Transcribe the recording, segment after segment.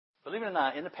Believe it or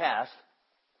not, in the past,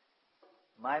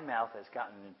 my mouth has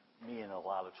gotten me in a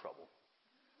lot of trouble.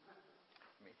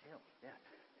 I mean, yeah.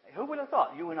 Who would have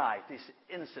thought, you and I, these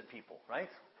innocent people, right?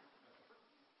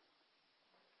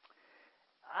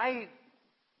 I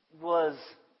was,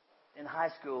 in high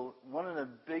school, one of the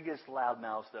biggest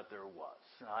loudmouths that there was.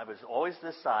 I was always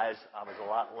this size. I was a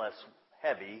lot less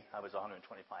heavy. I was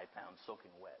 125 pounds,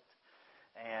 soaking wet.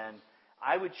 And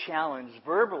I would challenge,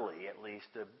 verbally at least,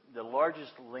 the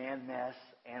largest landmass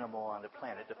animal on the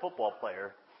planet, the football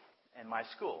player, in my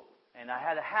school. And I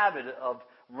had a habit of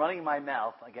running my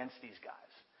mouth against these guys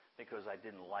because I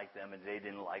didn't like them and they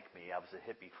didn't like me. I was a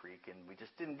hippie freak and we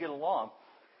just didn't get along.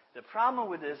 The problem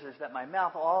with this is that my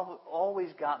mouth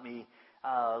always got me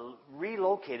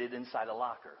relocated inside a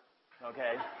locker,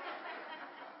 okay?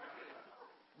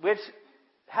 Which,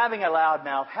 having a loud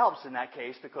mouth helps in that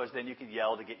case because then you can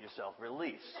yell to get yourself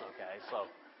released, okay?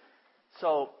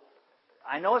 So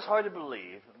I know it's hard to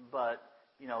believe, but,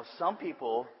 some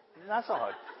people, not so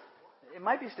hard. It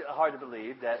might be hard to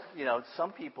believe that,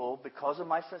 some people, because of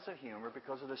my sense of humor,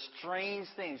 because of the strange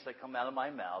things that come out of my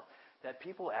mouth, that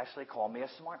people actually call me a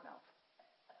smart mouth.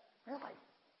 Really?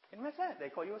 Can you imagine that? They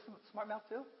call you a smart mouth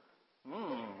too?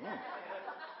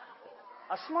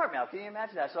 A smart mouth. Can you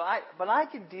imagine that? But I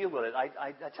can deal with it.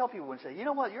 I tell people when they say, you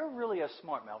know what, you're really a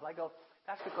smart mouth. I go,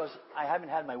 that's because I haven't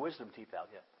had my wisdom teeth out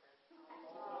yet.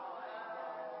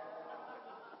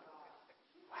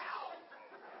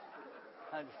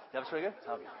 Wow. That was pretty good?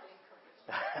 Okay.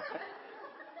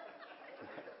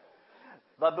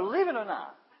 But believe it or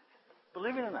not,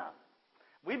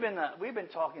 we've been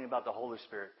talking about the Holy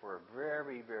Spirit for a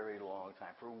very, very long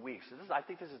time, for weeks. I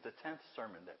think this is the 10th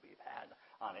sermon that we've had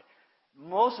on it.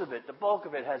 Most of it, the bulk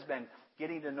of it, has been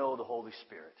getting to know the Holy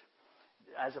Spirit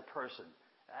as a person,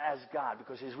 as God,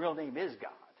 because His real name is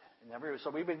God. So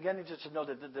we've been getting to know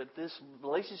that this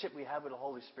relationship we have with the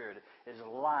Holy Spirit is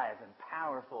alive and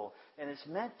powerful, and it's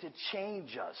meant to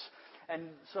change us. And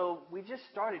so we just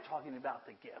started talking about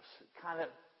the gifts, kind of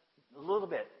a little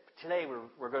bit. Today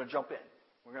we're going to jump in.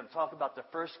 We're going to talk about the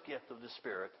first gift of the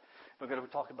Spirit. We're going to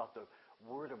talk about the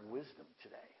word of wisdom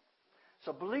today.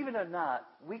 So believe it or not,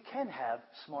 we can have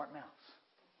smart mouths.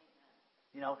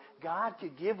 God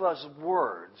could give us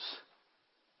words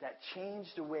that change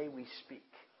the way we speak.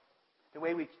 The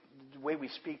way we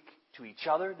speak to each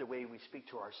other, the way we speak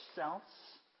to ourselves,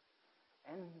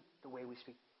 and the way we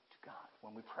speak to God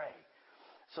when we pray.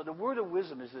 So the word of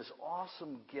wisdom is this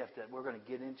awesome gift that we're going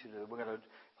to get into. We're going to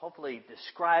hopefully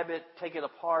describe it, take it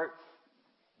apart,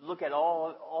 look at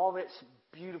all its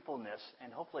beautifulness,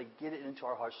 and hopefully get it into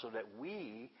our hearts so that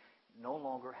we no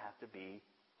longer have to be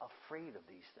afraid of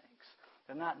these things.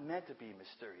 They're not meant to be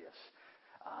mysterious.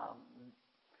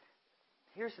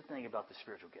 Here's the thing about the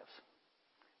spiritual gifts.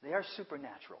 They are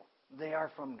supernatural. They are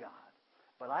from God.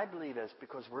 But I believe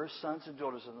because we're sons and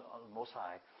daughters of the Most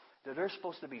High, that they're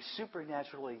supposed to be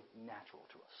supernaturally natural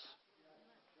to us.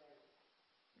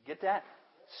 Get that?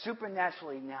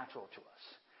 Supernaturally natural to us.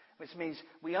 Which means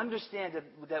we understand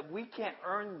that we can't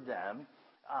earn them.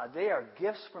 They are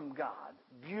gifts from God.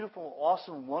 Beautiful,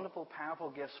 awesome, wonderful, powerful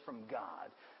gifts from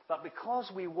God. But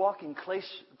because we walk in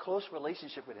close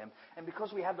relationship with Him, and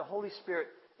because we have the Holy Spirit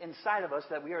inside of us,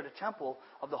 that we are the temple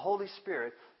of the Holy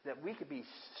Spirit, that we could be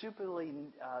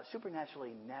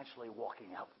supernaturally, naturally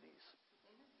walking out with these.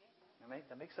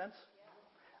 That make sense?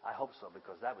 I hope so,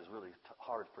 because that was really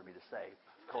hard for me to say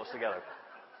close together.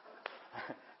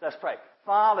 Let's pray.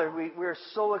 Father, we're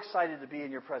so excited to be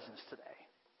in your presence today.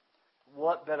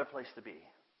 What better place to be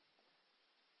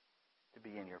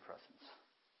in your presence?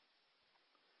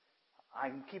 I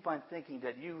can keep on thinking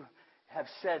that you have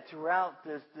said throughout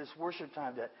this worship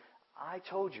time that I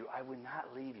told you I would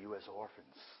not leave you as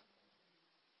orphans.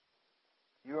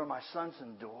 You are my sons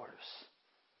and daughters.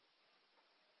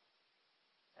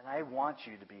 And I want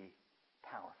you to be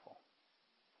powerful.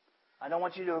 I don't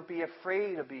want you to be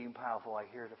afraid of being powerful, I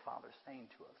hear the Father saying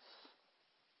to us.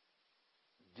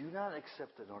 Do not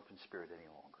accept an orphan spirit any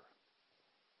longer.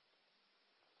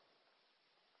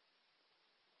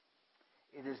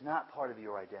 It is not part of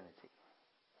your identity.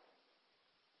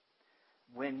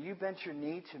 When you bent your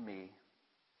knee to me,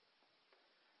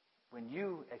 when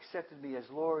you accepted me as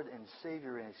Lord and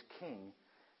Savior and as King,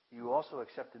 you also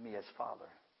accepted me as Father.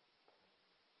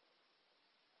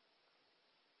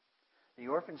 The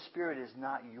orphan spirit is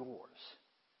not yours.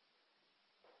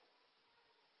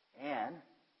 And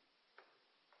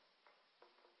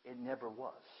it never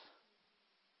was,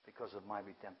 because of my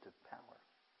redemptive power.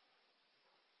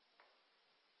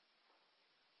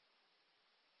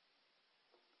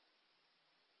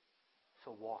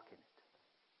 So walk in it.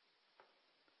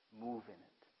 Move in it.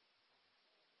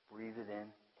 breathe it in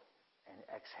and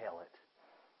exhale it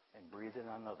and breathe it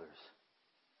on others,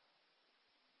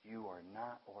 you are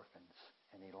not orphans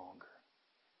any longer.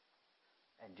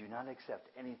 And do not accept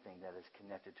anything that is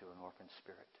connected to an orphan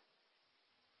spirit.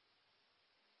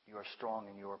 You are strong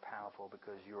and you are powerful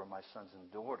because you are my sons and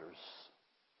daughters.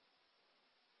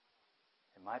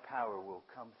 And my power will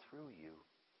come through you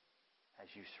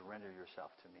as you surrender yourself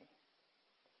to me.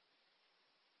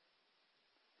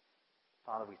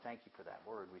 Father, we thank you for that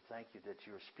word. We thank you that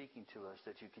you are speaking to us,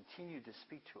 that you continue to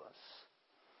speak to us,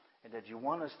 and that you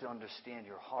want us to understand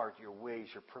your heart, your ways,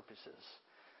 your purposes,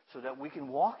 so that we can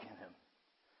walk in them,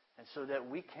 and so that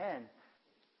we can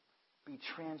be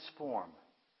transformed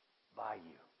by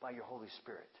you, by your Holy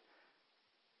Spirit,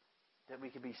 that we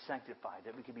can be sanctified,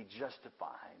 that we can be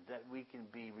justified, that we can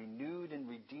be renewed and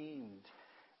redeemed,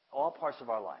 all parts of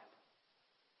our life,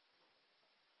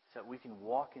 so that we can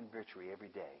walk in victory every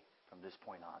day from this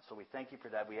point on. So we thank you for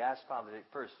that. We ask, Father, that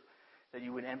first, that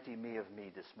you would empty me of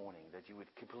me this morning, that you would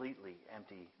completely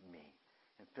empty me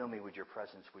and fill me with your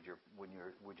presence, with your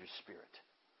Spirit.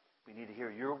 We need to hear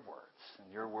your words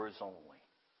and your words only.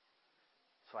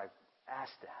 So I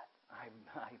ask that.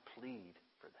 I plead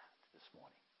for that this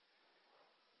morning.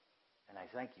 And I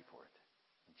thank you for it.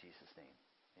 In Jesus' name,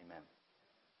 amen.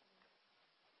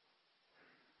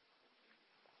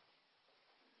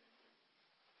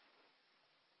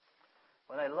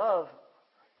 What I love,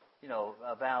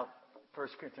 about 1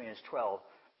 Corinthians 12,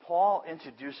 Paul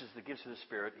introduces the gifts of the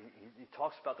Spirit. He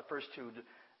talks about the first two,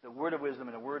 the word of wisdom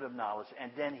and the word of knowledge,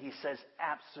 and then he says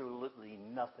absolutely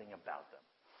nothing about them.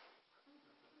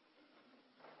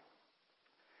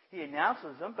 He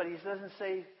announces them, but he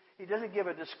doesn't give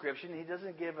a description. He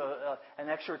doesn't give an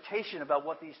exhortation about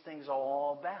what these things are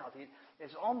all about.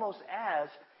 It's almost as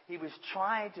he was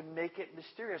trying to make it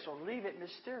mysterious or leave it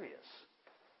mysterious.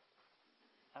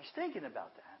 I was thinking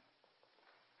about that.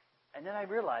 And then I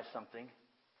realized something.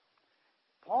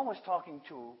 Paul was talking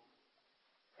to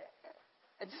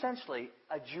essentially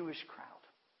a Jewish crowd.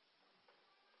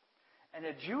 And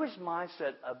a Jewish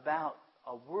mindset about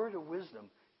a word of wisdom,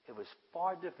 it was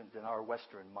far different than our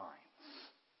Western minds.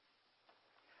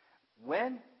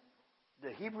 When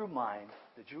the Hebrew mind,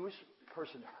 the Jewish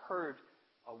person heard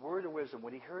a word of wisdom,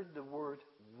 when he heard the word,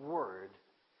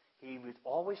 he was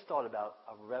always thought about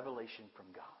a revelation from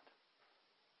God.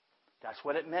 That's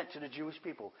what it meant to the Jewish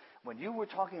people. When you were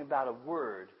talking about a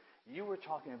word, you were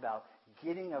talking about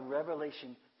getting a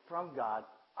revelation from God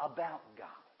about God.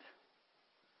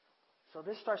 So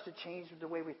this starts to change the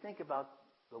way we think about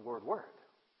the word.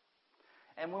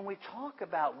 And when we talk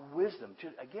about wisdom, to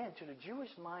the Jewish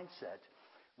mindset,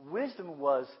 wisdom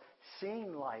was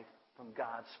seeing life from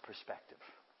God's perspective.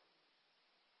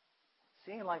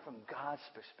 Seeing life from God's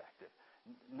perspective.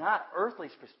 Not earthly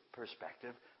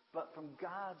perspective, but from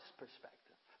God's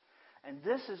perspective. And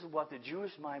this is what the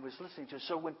Jewish mind was listening to.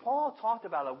 So when Paul talked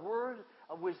about a word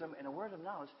of wisdom and a word of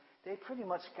knowledge, they pretty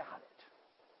much got it.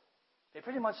 They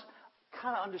pretty much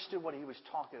kind of understood what he was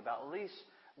talking about, at least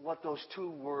what those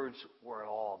two words were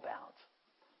all about.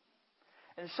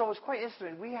 And so it's quite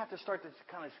interesting. We have to start to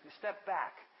kind of step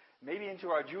back, maybe into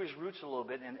our Jewish roots a little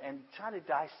bit, and try to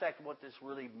dissect what this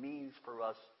really means for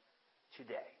us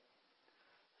today.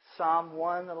 Psalm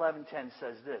 111:10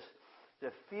 says this: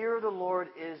 "The fear of the Lord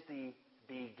is the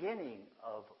beginning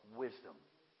of wisdom."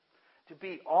 To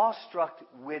be awestruck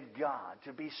with God,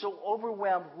 to be so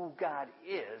overwhelmed who God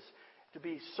is, to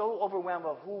be so overwhelmed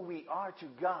of who we are to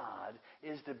God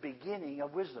is the beginning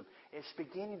of wisdom. It's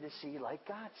beginning to see like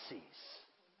God sees.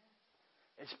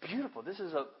 It's beautiful. This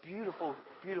is a beautiful,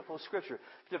 beautiful scripture.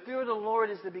 The fear of the Lord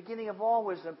is the beginning of all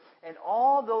wisdom, and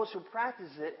all those who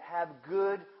practice it have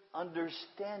good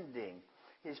understanding.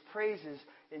 His praises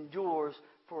endures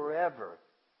forever.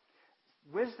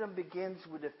 Wisdom begins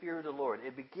with the fear of the Lord.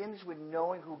 It begins with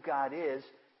knowing who God is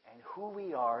and who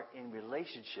we are in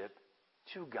relationship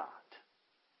to God.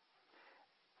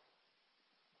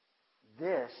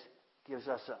 This gives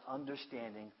us an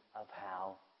understanding of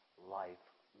how life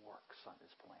works on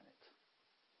this planet.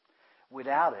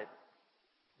 Without it,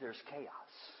 there's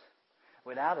chaos.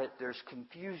 Without it, there's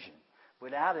confusion.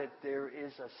 Without it, there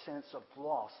is a sense of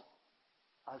loss,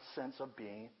 a sense of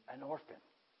being an orphan,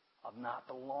 of not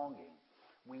belonging.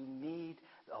 We need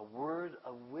a word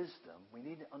of wisdom. We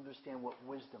need to understand what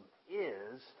wisdom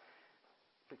is,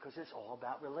 because it's all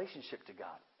about relationship to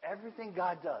God. Everything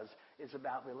God does is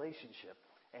about relationship.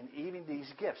 And even these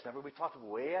gifts, remember we talked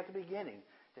way at the beginning,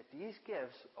 that these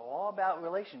gifts are all about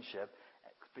relationship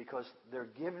because they're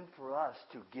given for us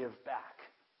to give back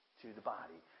to the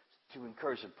body, to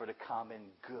encourage them for the common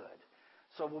good.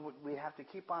 So we have to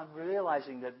keep on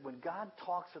realizing that when God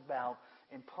talks about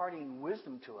imparting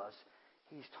wisdom to us,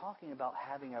 he's talking about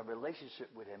having a relationship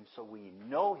with him so we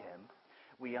know him,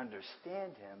 we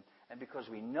understand him, and because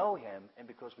we know him and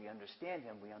because we understand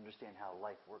him, we understand how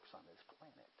life works on this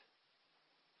planet.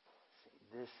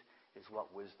 See, this is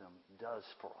what wisdom does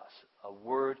for us. A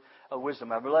word of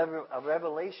wisdom, a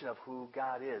revelation of who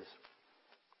God is.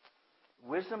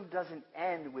 Wisdom doesn't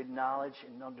end with knowledge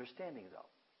and understanding, though.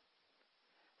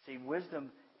 See,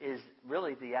 wisdom is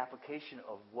really the application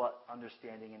of what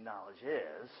understanding and knowledge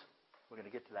is. We're going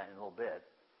to get to that in a little bit.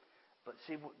 But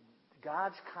see,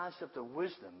 God's concept of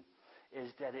wisdom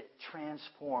is that it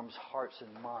transforms hearts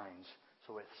and minds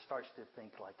so it starts to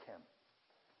think like him.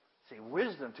 See,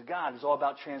 wisdom to God is all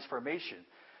about transformation,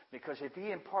 because if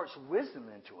he imparts wisdom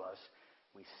into us,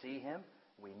 we see him,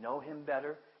 we know him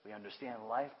better, we understand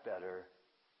life better.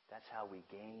 That's how we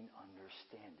gain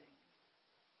understanding,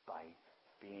 by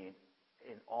being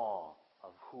in awe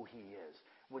of who he is,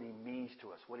 what he means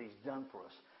to us, what he's done for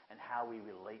us, and how we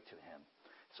relate to him.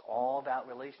 It's all about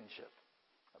relationship.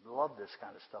 I love this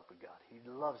kind of stuff with God. He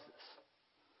loves this,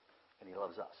 and he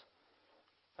loves us.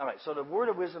 All right, so the word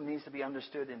of wisdom needs to be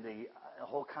understood in the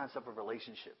whole concept of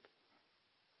relationship.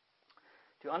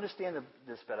 To understand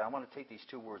this better, I want to take these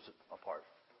two words apart.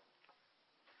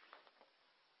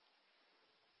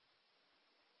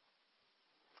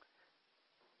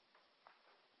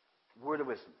 Word of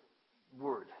wisdom.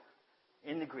 Word.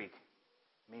 In the Greek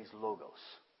means logos.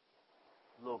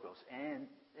 Logos. And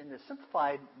in the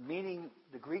simplified meaning,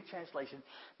 the Greek translation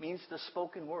means the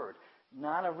spoken word,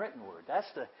 not a written word. That's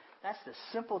the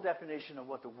simple definition of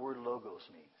what the word logos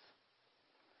means.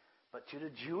 But to the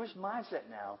Jewish mindset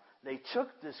now, they took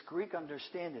this Greek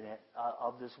understanding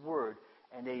of this word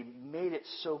and they made it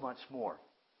so much more.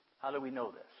 How do we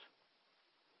know this?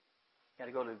 You've got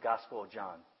to go to the Gospel of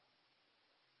John.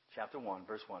 Chapter 1,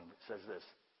 verse 1, it says this.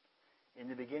 In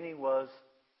the beginning was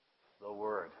the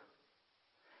Word.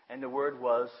 And the Word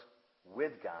was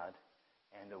with God.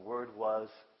 And the Word was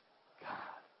God.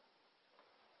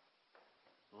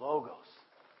 Logos.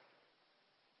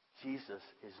 Jesus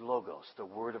is Logos, the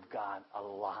Word of God,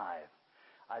 alive.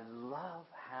 I love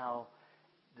how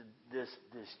this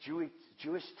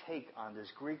Jewish take on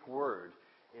this Greek word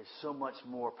is so much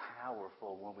more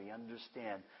powerful when we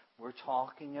understand we're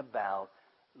talking about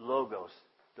Logos,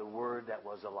 the Word that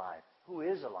was alive. Who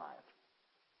is alive?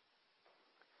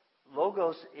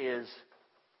 Logos is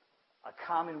a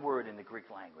common word in the Greek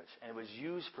language, and it was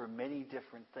used for many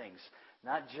different things.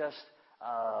 Not just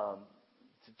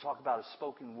to talk about a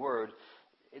spoken word.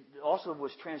 It also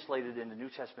was translated in the New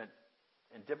Testament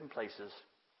in different places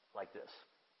like this.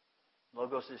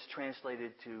 Logos is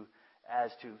translated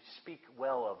as to speak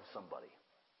well of somebody,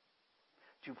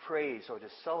 to praise or to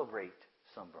celebrate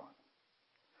someone,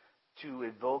 to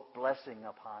evoke blessing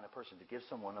upon a person, to give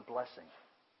someone a blessing,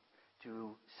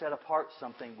 to set apart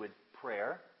something with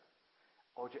prayer,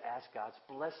 or to ask God's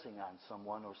blessing on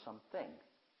someone or something,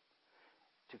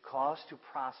 to cause to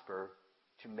prosper,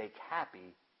 to make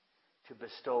happy, to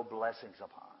bestow blessings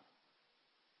upon.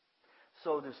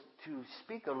 So to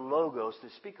speak a logos, to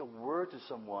speak a word to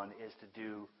someone is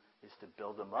to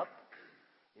build them up,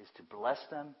 is to bless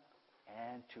them,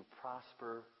 and to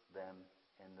prosper them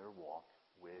in their walk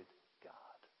with God.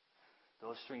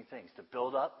 Those three things: to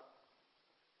build up,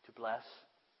 to bless,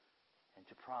 and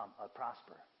to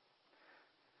prosper.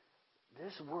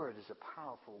 This word is a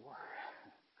powerful word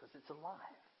because it's alive.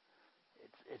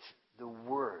 It's the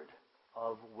word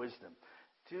of wisdom.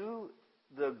 To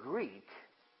the Greek,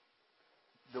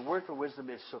 the word for wisdom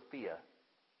is Sophia.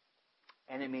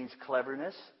 And it means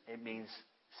cleverness, it means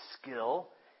skill,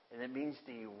 and it means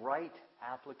the right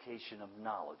application of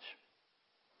knowledge.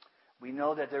 We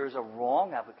know that there is a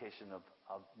wrong application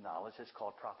of knowledge. It's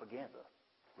called propaganda.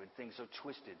 When things are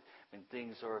twisted, when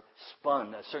things are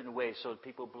spun a certain way so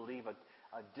people believe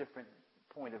a different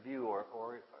point of view or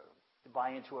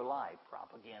buy into a lie.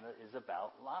 Propaganda is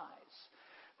about lies.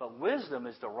 But wisdom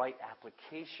is the right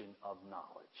application of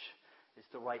knowledge. It's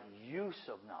the right use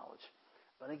of knowledge.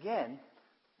 But again,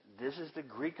 this is the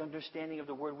Greek understanding of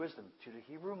the word wisdom. To the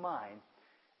Hebrew mind,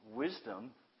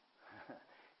 wisdom,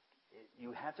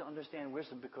 you have to understand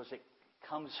wisdom because it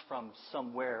comes from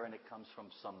somewhere and it comes from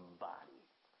somebody.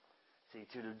 See,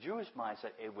 to the Jewish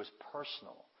mindset, it was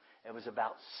personal. It was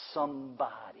about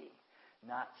somebody,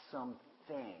 not something.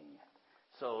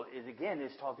 So it again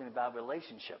is talking about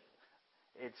relationship.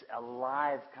 It's a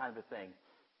live kind of a thing.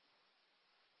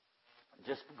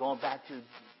 Just going back to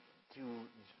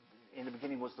in the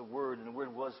beginning was the Word, and the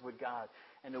Word was with God,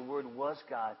 and the Word was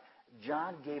God.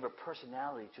 John gave a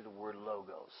personality to the word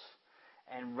logos.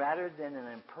 And rather than an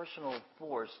impersonal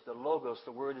force, the logos,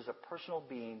 the Word, is a personal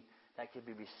being that can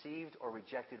be received or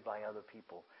rejected by other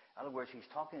people. In other words, he's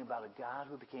talking about a God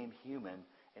who became human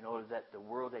in order that the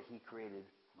world that he created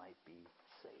might be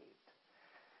saved.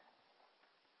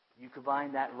 You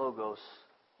combine that logos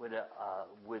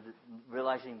with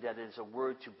realizing that it's a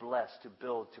word to bless, to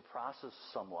build, to process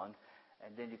someone,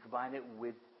 and then you combine it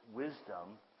with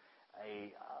wisdom,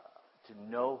 to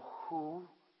know who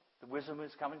the wisdom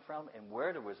is coming from and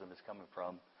where the wisdom is coming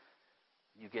from.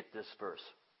 You get this verse,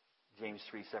 James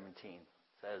 3:17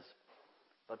 says,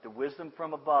 "But the wisdom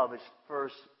from above is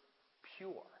first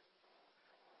pure."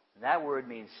 And that word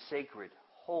means sacred,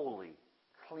 holy,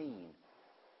 clean,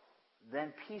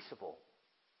 then peaceable,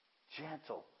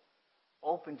 gentle,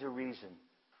 open to reason,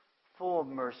 full of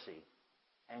mercy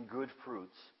and good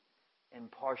fruits,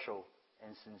 impartial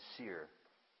and sincere.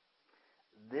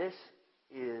 This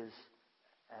is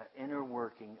an inner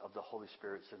working of the Holy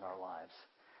Spirit in our lives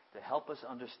to help us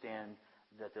understand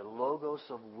that the logos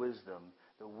of wisdom,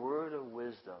 the word of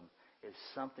wisdom, is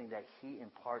something that he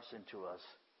imparts into us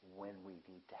when we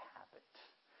need to have it.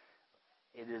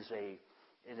 It is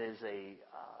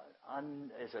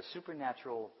a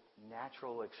supernatural,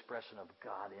 natural expression of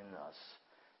God in us,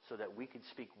 so that we can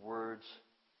speak words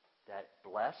that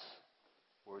bless,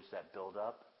 words that build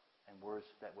up, and words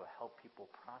that will help people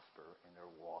prosper in their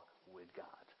walk with God.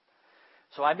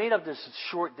 So I made up this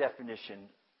short definition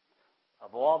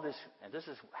of all this, and this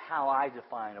is how I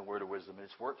define a word of wisdom.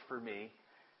 It's worked for me,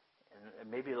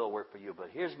 and maybe it'll work for you, but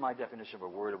here's my definition of a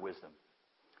word of wisdom.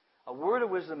 A word of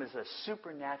wisdom is a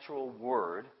supernatural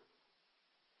word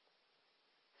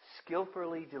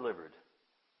skillfully delivered.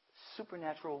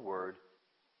 Supernatural word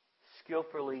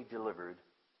skillfully delivered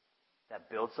that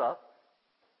builds up,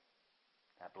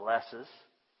 that blesses,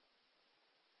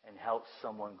 and helps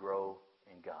someone grow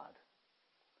in God.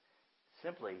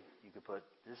 Simply, you could put,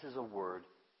 this is a word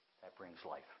that brings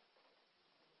life.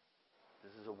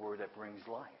 This is a word that brings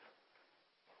life.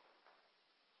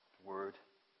 Word,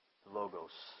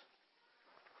 logos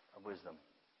of wisdom.